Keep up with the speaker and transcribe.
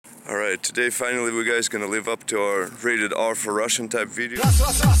Alright, today finally we guys gonna live up to our rated R for Russian type video.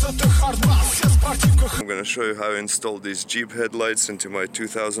 I'm gonna show you how I installed these Jeep headlights into my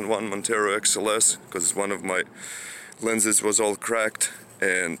 2001 Montero XLS, because one of my lenses was all cracked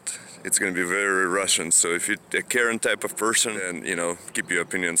and it's gonna be very Russian. So if you're a Karen type of person, then you know, keep your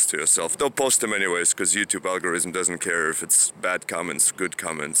opinions to yourself. Don't post them anyways, because YouTube algorithm doesn't care if it's bad comments, good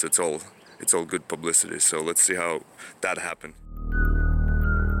comments. It's all good publicity. So let's see how that happened.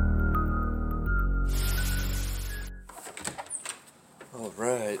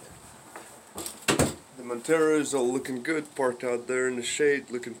 Alright, the Montero is all looking good, parked out there in the shade,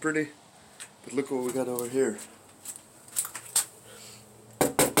 looking pretty. But look what we got over here.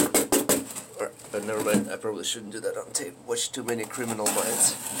 Alright, but never mind, I probably shouldn't do that on tape. Watch too many Criminal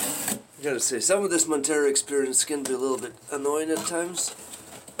Minds. I gotta say, some of this Montero experience can be a little bit annoying at times,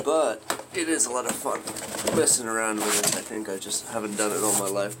 but it is a lot of fun messing around with it. I think I just haven't done it all my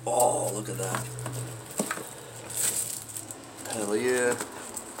life. Oh, look at that. Hell yeah.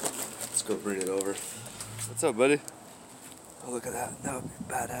 Let's go bring it over. What's up, buddy? Oh, look at that. That would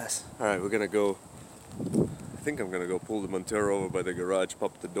be badass. Alright, we're gonna go. I think I'm gonna go pull the Montero over by the garage,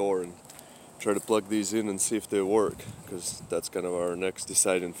 pop the door, and try to plug these in and see if they work. Because that's kind of our next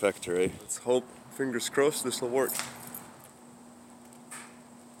deciding factor, eh? Let's hope, fingers crossed, this will work.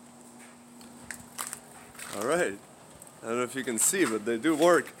 Alright. I don't know if you can see, but they do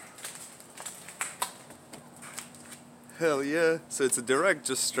work. Hell yeah. So it's a direct,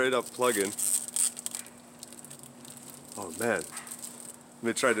 just straight up plug-in. Oh man. Let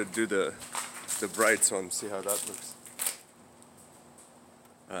me try to do the brights on, see how that looks.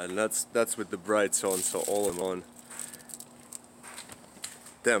 And that's with the brights on, so all of them on.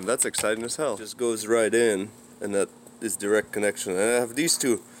 Damn, that's exciting as hell. Just goes right in, and that is direct connection. And I have these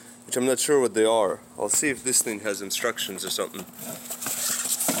two, which I'm not sure what they are. I'll see if this thing has instructions or something.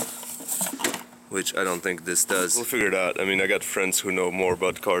 Which I don't think this does. We'll figure it out. I mean, I got friends who know more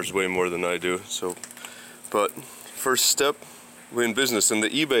about cars, way more than I do, so. But first step, we're in business, and the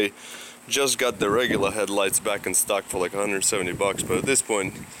eBay just got the regular headlights back in stock for like 170 bucks, but at this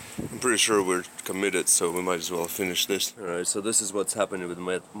point, I'm pretty sure we're committed, so we might as well finish this. Alright, so this is what's happening with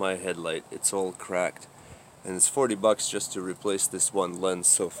my headlight. It's all cracked, and it's 40 bucks just to replace this one lens,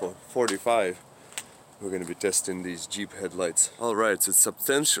 so for 45, we're gonna be testing these Jeep headlights. Alright, so it's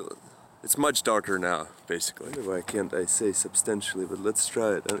substantial. It's much darker now, basically. Why can't I say substantially, but let's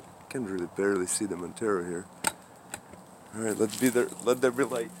try it. I can really barely see the Montero here. Alright, let there be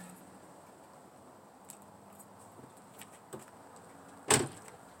light.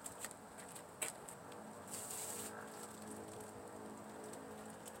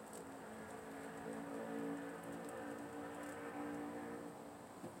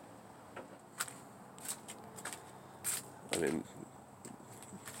 I mean,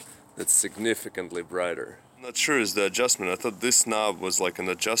 it's significantly brighter. I'm not sure is the adjustment. I thought this knob was like an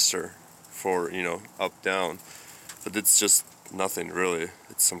adjuster for, you know, up, down. But it's just nothing really.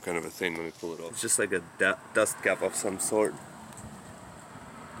 It's some kind of a thing. Let me pull it off. It's just like a dust cap of some sort.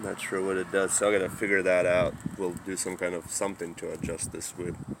 Not sure what it does, so I gotta figure that out. We'll do some kind of something to adjust this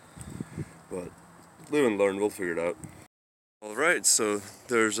with. But live and learn, we'll figure it out. Alright, so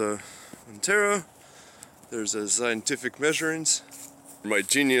there's a Montero. There's a scientific measurements. My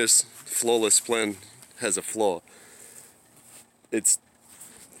genius, flawless plan has a flaw. It's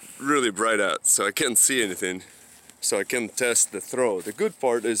really bright out, so I can't see anything. So I can't test the throw. The good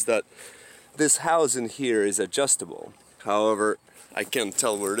part is that this housing here is adjustable. However, I can't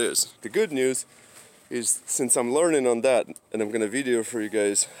tell where it is. The good news is, since I'm learning on that, and I'm gonna video for you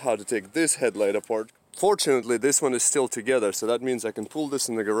guys how to take this headlight apart. Fortunately, this one is still together, so that means I can pull this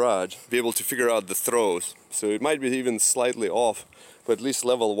in the garage, be able to figure out the throws. So it might be even slightly off, but at least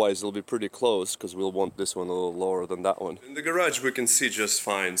level-wise it'll be pretty close, because we'll want this one a little lower than that one. In the garage we can see just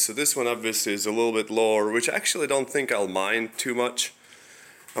fine, so this one obviously is a little bit lower, which I actually don't think I'll mind too much.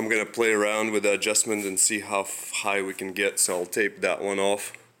 I'm gonna play around with the adjustment and see how high we can get, so I'll tape that one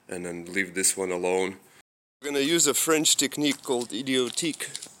off and then leave this one alone. I'm gonna use a French technique called idiotique,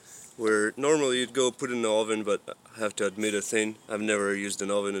 where normally you'd go put in the oven, but I have to admit a thing, I've never used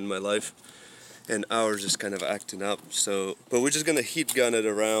an oven in my life. And ours is kind of acting up, so. But we're just gonna heat gun it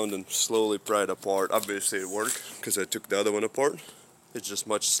around and slowly pry it apart. Obviously it worked, because I took the other one apart. It's just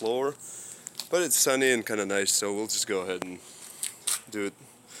much slower. But it's sunny and kind of nice, so we'll just go ahead and do it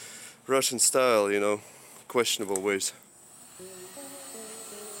Russian style, you know, questionable ways.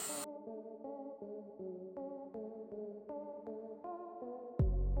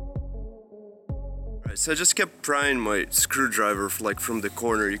 Alright, so I just kept prying my screwdriver like from the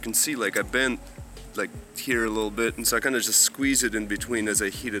corner. You can see like I bent like here a little bit, and so I kind of just squeeze it in between as I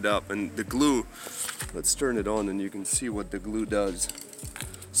heat it up. And the glue, let's turn it on and you can see what the glue does.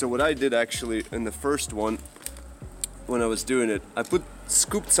 So what I did actually in the first one, when I was doing it, I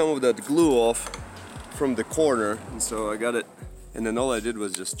scooped some of that glue off from the corner, and so I got it, and then all I did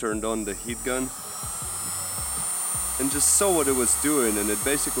was just turned on the heat gun and just saw what it was doing, and it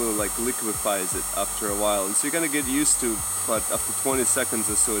basically like liquefies it after a while. And so you kind of get used to, but after 20 seconds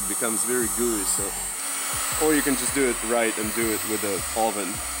or so it becomes very gooey. So, or you can just do it right and do it with an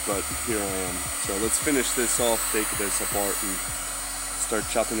oven, but here I am. So let's finish this off, take this apart and start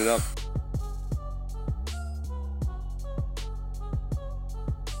chopping it up.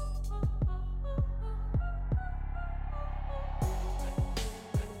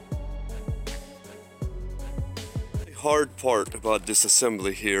 Hard part about this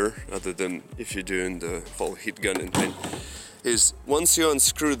assembly here, other than if you're doing the whole heat gun and thing, is once you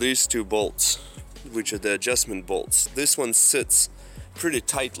unscrew these two bolts, which are the adjustment bolts, this one sits pretty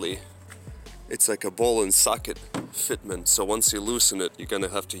tightly. It's like a ball and socket fitment, so once you loosen it, you're gonna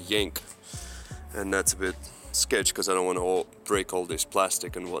have to yank, and that's a bit sketch because I don't want to break all this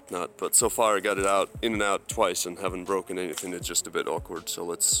plastic and whatnot. But so far I got it out in and out twice and haven't broken anything. It's just a bit awkward, so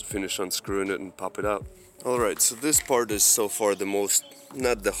let's finish unscrewing it and pop it out. Alright, so this part is so far the most,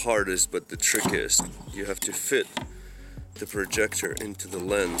 not the hardest, but the trickiest. You have to fit the projector into the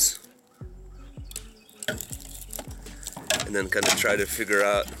lens and then kind of try to figure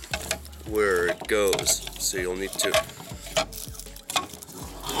out where it goes. So you'll need to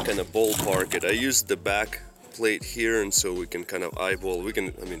kind of ballpark it. I used the back plate here, and so we can kind of eyeball,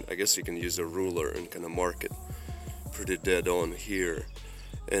 I guess you can use a ruler and kind of mark it pretty dead on here.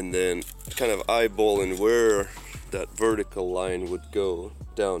 And then kind of eyeballing where that vertical line would go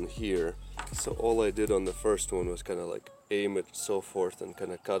down here. So all I did on the first one was kind of like aim it so forth and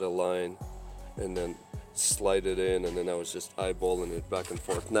kind of cut a line and then slide it in, and then I was just eyeballing it back and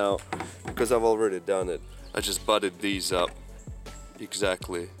forth. Now, because I've already done it, I just butted these up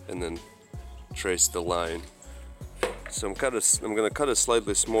exactly and then traced the line. So I'm gonna cut a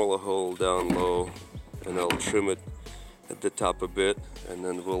slightly smaller hole down low, and I'll trim it at the top a bit, and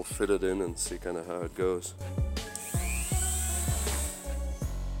then we'll fit it in and see kind of how it goes.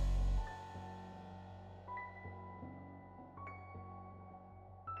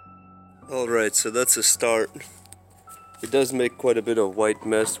 Alright, so that's a start. It does make quite a bit of white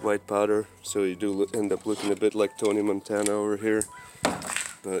mess, white powder, so you do end up looking a bit like Tony Montana over here.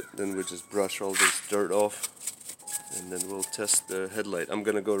 But then we just brush all this dirt off, and then we'll test the headlight. I'm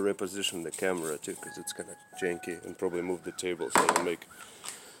gonna go reposition the camera too, because it's kind of janky, and probably move the table so I don't make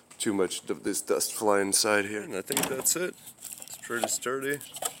too much of this dust fly inside here. And I think that's it. It's pretty sturdy,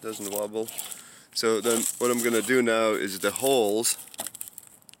 doesn't wobble. So then what I'm gonna do now is the holes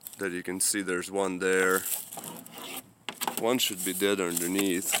that you can see, there's one there. One should be dead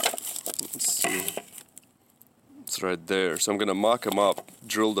underneath. Let's see. It's right there. So I'm gonna mock them up,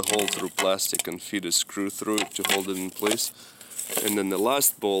 drill the hole through plastic and feed a screw through it to hold it in place. And then the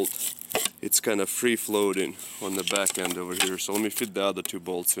last bolt, it's kind of free floating on the back end over here. So let me fit the other two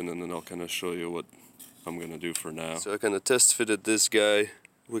bolts in, and then I'll kind of show you what I'm gonna do for now. So I kind of test fitted this guy.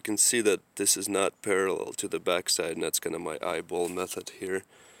 We can see that this is not parallel to the back side, and that's kind of my eyeball method here.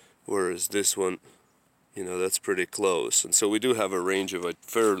 Whereas this one, you know, that's pretty close. And so we do have a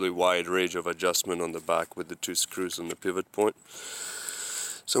fairly wide range of adjustment on the back with the two screws on the pivot point.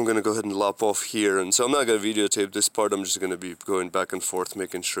 So I'm gonna go ahead and lop off here, and so I'm not gonna videotape this part. I'm just gonna be going back and forth,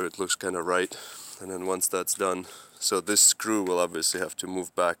 making sure it looks kind of right. And then once that's done, so this screw will obviously have to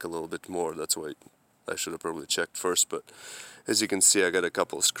move back a little bit more. That's why I should have probably checked first, but as you can see, I got a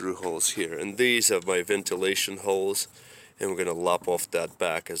couple of screw holes here, and these are my ventilation holes. And we're going to lop off that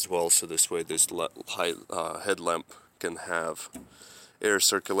back as well, so this way this headlamp can have air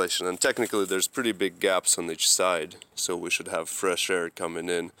circulation. And technically there's pretty big gaps on each side, so we should have fresh air coming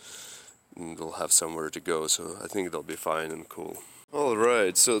in, and we'll have somewhere to go, so I think they'll be fine and cool.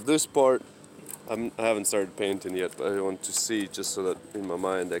 Alright, so this part, I haven't started painting yet, but I want to see just so that in my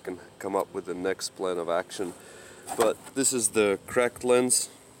mind I can come up with the next plan of action. But this is the cracked lens.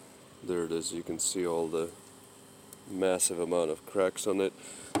 There it is, you can see all the massive amount of cracks on it.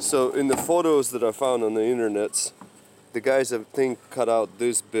 So in the photos that I found on the internet, the guys I think cut out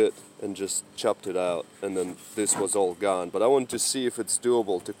this bit and just chopped it out, and then this was all gone. But I want to see if it's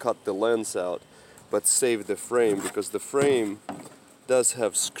doable to cut the lens out but save the frame, because the frame does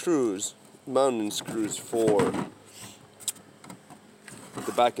have screws, mounting screws for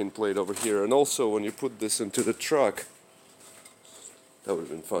the backing plate over here. And also when you put this into the truck, that would have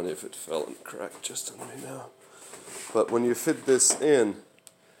been funny if it fell and cracked just on me now. But when you fit this in,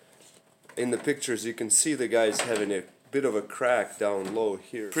 in the pictures you can see the guy's having a bit of a crack down low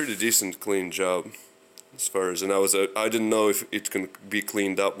here. Pretty decent clean job as far as, and I didn't know if it can be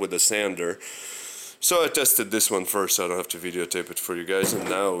cleaned up with a sander. So I tested this one first so I don't have to videotape it for you guys, and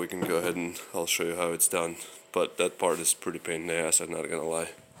now we can go ahead and I'll show you how it's done. But that part is pretty pain in the ass, I'm not gonna lie.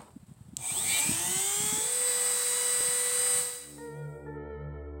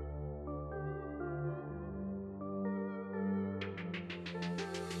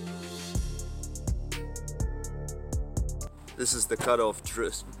 This is the cutoff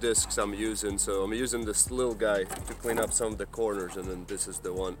discs I'm using, so I'm using this little guy to clean up some of the corners, and then this is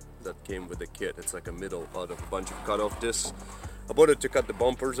the one that came with the kit. It's like a middle out of a bunch of cutoff discs. I bought it to cut the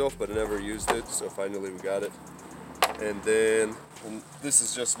bumpers off, but I never used it, so finally we got it. And then this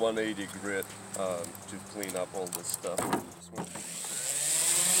is just 180 grit to clean up all this stuff.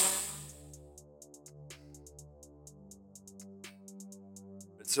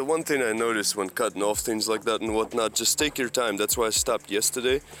 So one thing I noticed when cutting off things like that and whatnot, just take your time. That's why I stopped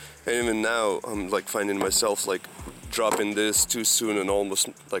yesterday, and even now I'm like finding myself like dropping this too soon and almost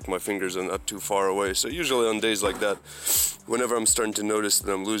like my fingers are not too far away. So usually on days like that, whenever I'm starting to notice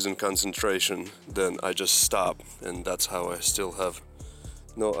that I'm losing concentration, then I just stop, and that's how I still have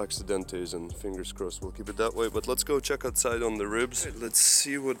no accidentes, and fingers crossed we'll keep it that way. But let's go check outside on the ribs. Right, let's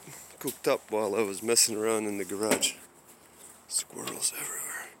see what cooked up while I was messing around in the garage. Squirrels everywhere.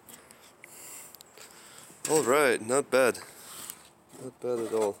 Alright, not bad. Not bad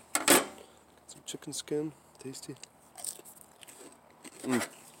at all. Some chicken skin, tasty.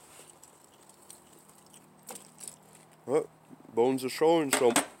 Well, bones are showing,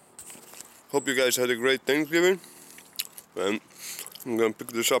 so hope you guys had a great Thanksgiving. And I'm gonna pick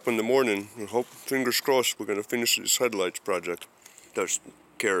this up in the morning and hope, fingers crossed, we're gonna finish this headlights project. There's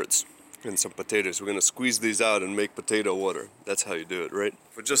carrots and some potatoes. We're gonna squeeze these out and make potato water. That's how you do it, right?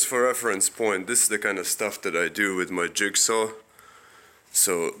 But just for reference point, this is the kind of stuff that I do with my jigsaw.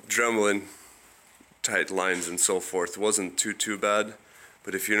 So dremeling, tight lines and so forth wasn't too bad,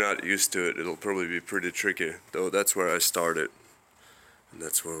 but if you're not used to it, it'll probably be pretty tricky. Though that's where I started, and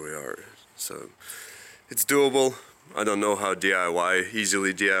that's where we are. So it's doable. I don't know how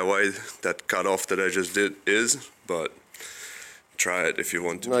easily DIY that cutoff that I just did is, but try it if you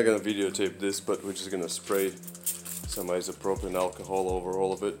want to. I'm not gonna videotape this, but we're just gonna spray some isopropyl alcohol over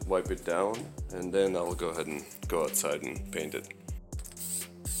all of it, wipe it down, and then I'll go ahead and go outside and paint it.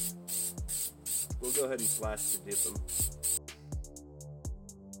 We'll go ahead and flash to dip them.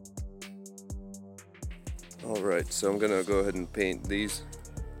 Alright, so I'm gonna go ahead and paint these.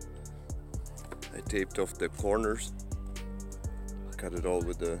 I taped off the corners, cut it all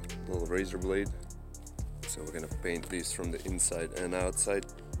with the little razor blade. So we're gonna paint these from the inside and outside.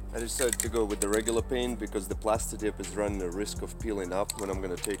 I decided to go with the regular paint because the plastic dip is running a risk of peeling up when I'm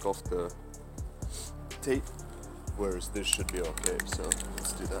gonna take off the tape, whereas this should be okay, so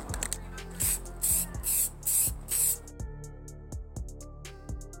let's do that.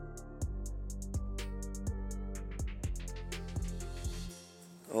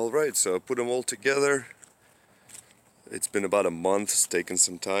 Alright, so I put them all together. It's been about a month, it's taken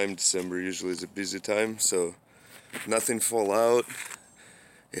some time. December usually is a busy time, so nothing fall out.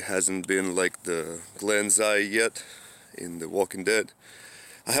 It hasn't been like the Glenn's Eye yet in The Walking Dead.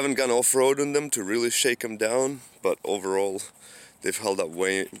 I haven't gone off-road on them to really shake them down, but overall they've held up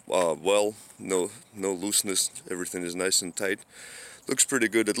well. No looseness, everything is nice and tight. Looks pretty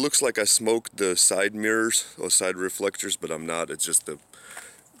good. It looks like I smoked the side mirrors or side reflectors, but I'm not. It's just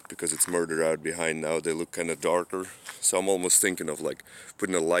because it's murder out behind now, they look kind of darker. So I'm almost thinking of like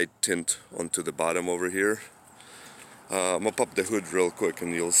putting a light tint onto the bottom over here. I'm gonna pop the hood real quick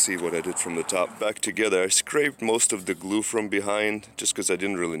and you'll see what I did from the top. Back together, I scraped most of the glue from behind just because I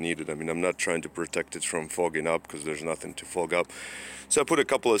didn't really need it. I mean, I'm not trying to protect it from fogging up because there's nothing to fog up. So I put a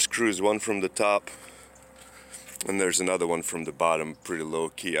couple of screws, one from the top and there's another one from the bottom, pretty low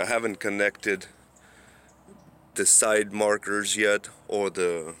key. I haven't connected the side markers yet or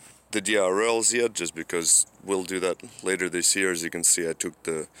the DRLs yet, just because we'll do that later this year. As you can see, I took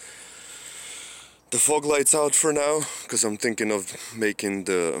the fog lights out for now because I'm thinking of making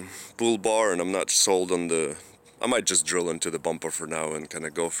the bull bar, and I'm not sold on I might just drill into the bumper for now and kind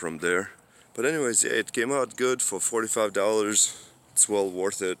of go from there. But anyways, yeah, it came out good for $45. It's well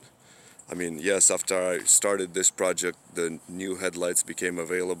worth it. I mean, yes, after I started this project, the new headlights became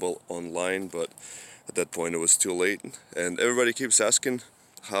available online, but at that point it was too late, and everybody keeps asking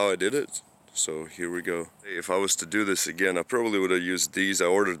how I did it, so here we go. If I was to do this again, I probably would have used these. I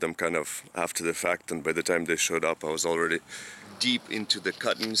ordered them kind of after the fact, and by the time they showed up I was already deep into the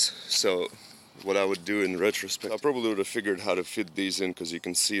cuttings, so what I would do in retrospect. I probably would have figured how to fit these in, because you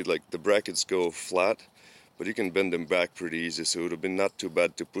can see like the brackets go flat, but you can bend them back pretty easy, so it would have been not too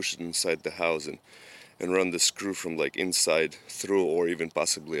bad to push it inside the house and run the screw from like inside through, or even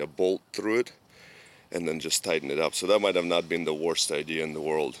possibly a bolt through it, and then just tighten it up. So that might have not been the worst idea in the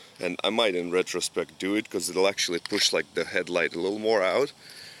world. And I might in retrospect do it, because it'll actually push like the headlight a little more out.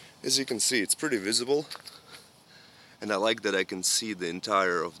 As you can see, it's pretty visible. And I like that I can see the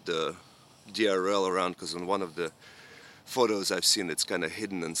entire of the DRL around, because on one of the photos I've seen it's kind of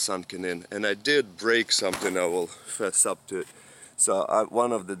hidden and sunken in. And I did break something, I will fess up to it. So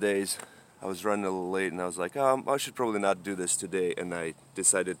one of the days I was running a little late and I was like, I should probably not do this today, and I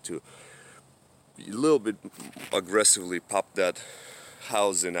decided to a little bit aggressively pop that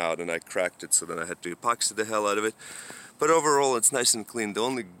housing out, and I cracked it, so then I had to epoxy the hell out of it. But overall it's nice and clean. The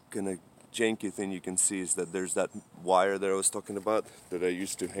only kind of janky thing you can see is that there's that wire that I was talking about that I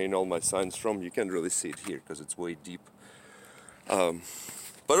used to hang all my signs from. You can't really see it here because it's way deep.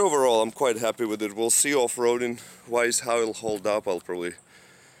 But overall I'm quite happy with it. We'll see off-roading wise how it'll hold up. I'll probably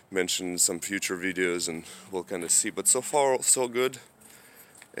mention some future videos and we'll kind of see, but so far so good.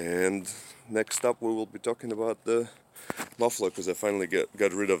 And next up we will be talking about the muffler, because I finally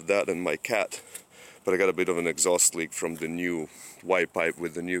got rid of that and my cat. But I got a bit of an exhaust leak from the new Y pipe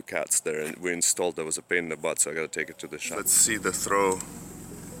with the new cats there, and we installed. That was a pain in the butt, so I got to take it to the shop. Let's see the throw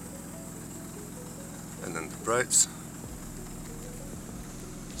and then the brights.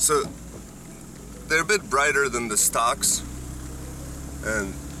 So they're a bit brighter than the stocks,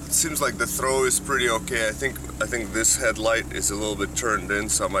 and it seems like the throw is pretty okay. I think this headlight is a little bit turned in,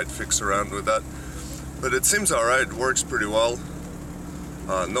 so I might fix around with that. But it seems alright, it works pretty well.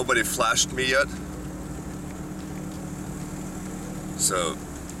 Nobody flashed me yet, so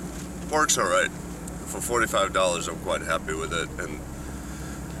works alright. For $45 I'm quite happy with it. And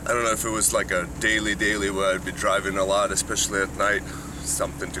I don't know if it was like a daily where I'd be driving a lot, especially at night,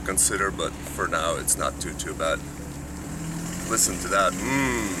 something to consider, but for now it's not too bad. Listen to that.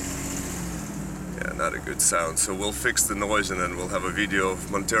 Yeah, not a good sound. So we'll fix the noise and then we'll have a video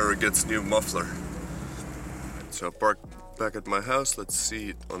of Montero gets new muffler. So I parked back at my house. Let's see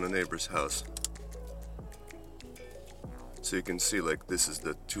it on a neighbor's house. So you can see like this is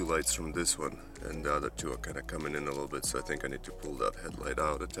the two lights from this one, and the other two are kind of coming in a little bit, so I think I need to pull that headlight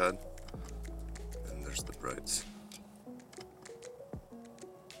out a tad. And there's the brights.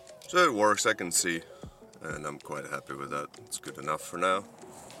 So it works, I can see, and I'm quite happy with that. It's good enough for now.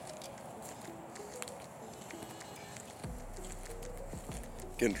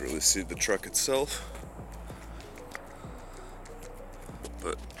 Can't really see the truck itself,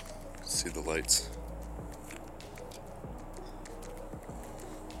 but see the lights.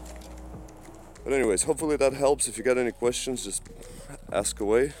 But anyways, hopefully that helps. If you got any questions, just ask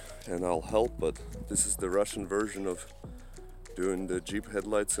away and I'll help. But this is the Russian version of doing the Jeep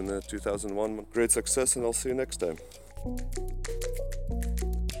headlights in the 2001. Great success, and I'll see you next time.